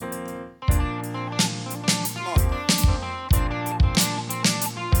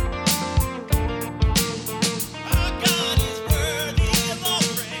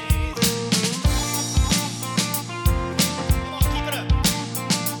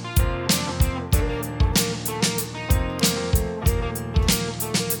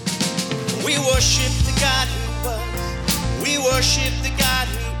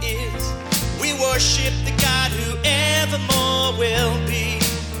all will be.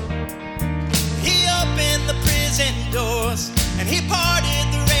 He opened the prison doors and he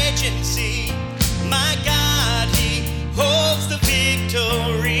parted the raging sea. My God, he holds the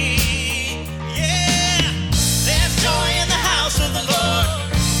victory. Yeah, there's joy in the house of the Lord.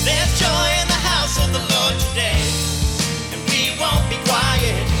 There's joy in the house of the Lord today. And we won't be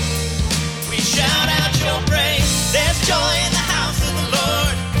quiet. We shout out your praise. There's joy in the house of the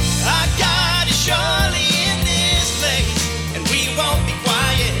Lord. Our God is surely in this place. And we won't be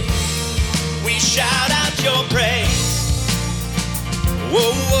quiet. We shout out your praise.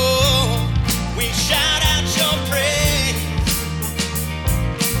 Whoa, whoa. We shout out your praise.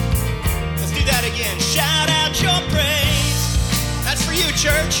 Let's do that again. Shout out your praise. That's for you,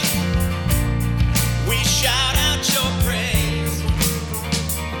 church. We shout out your praise.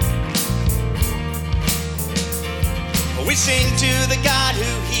 We sing to the God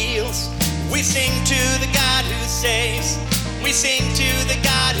who heals. We sing to the God who saves. We sing to the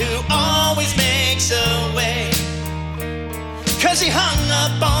God who always makes a way. 'Cause he hung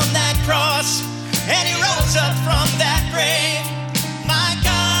up on that cross and he rose up from that grave. My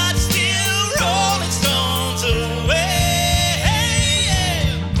God, still rolling stones away.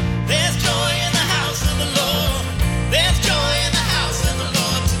 There's joy in the house of the Lord. There's joy in the house of the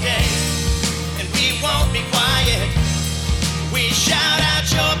Lord today. And we won't be quiet. We shout out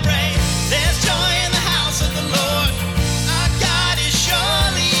your praise. There's joy in the house of the Lord. Our God is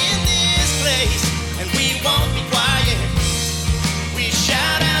surely in this place. And we won't be quiet. We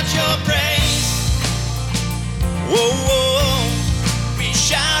shout out your praise. Whoa, whoa. We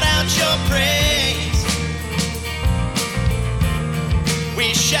shout out your praise.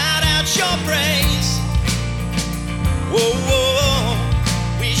 We shout out your praise. Whoa, whoa.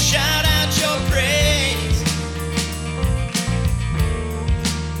 We shout out your praise.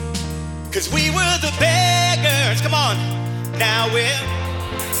 'Cause we were the beggars. Come on. Now we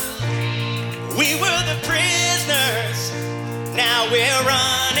were the prisoners. Now we're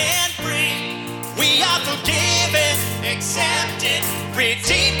running free. We are forgiven, accepted,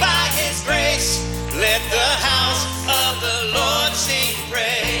 redeemed by his grace. Let the house of the Lord sing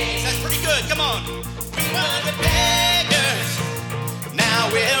praise. That's pretty good. Come on. We were the beggars. Now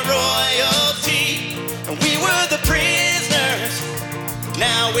we're royalty. And we were the prisoners.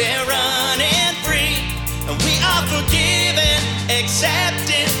 Now we're running free. And we are forgiven,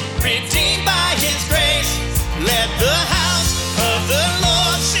 accepted, redeemed by his grace. Let the house of the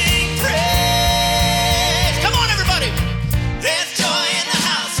Lord sing praise. Come on, everybody. There's joy in the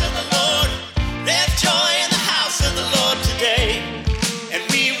house of the Lord. There's joy in the house of the Lord today. And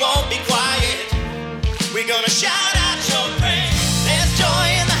we won't be quiet. We're gonna shout out your praise. There's joy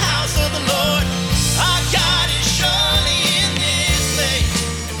in the house of the Lord. Our God is surely in this place.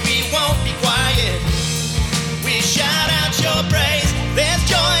 And we won't be quiet. We shout out your praise. There's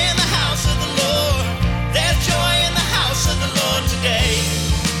joy in the house of the Lord. There's joy in the house of the Lord today.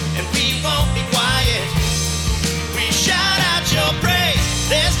 And we won't be quiet. We shout out your praise.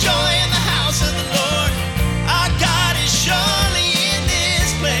 There's joy in the house of the Lord. Our God is surely in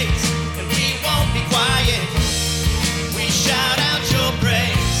this place. And we won't be quiet. We shout out your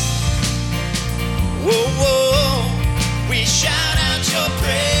praise. Whoa, whoa. We shout out your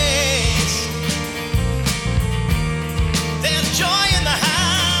praise. There's joy in the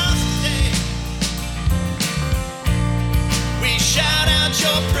house today. We shout out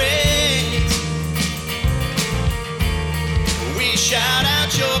your praise. We shout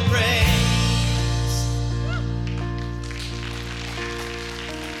out your praise.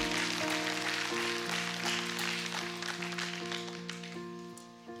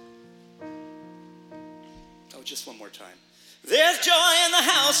 Oh, just one more time. There's joy in the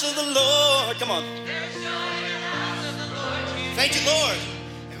house of the Lord. Come on. There's joy in the house of the Lord. Thank you, Lord.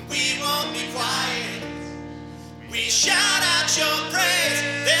 And we won't be quiet. We shout out your praise.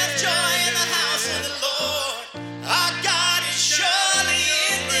 There's joy in the house of the Lord. Our God is surely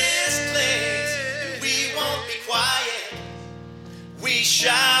in this place. And we won't be quiet. We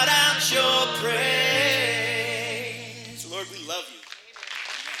shout out your praise. Lord, we love you.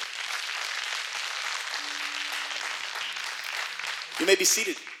 You may be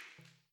seated.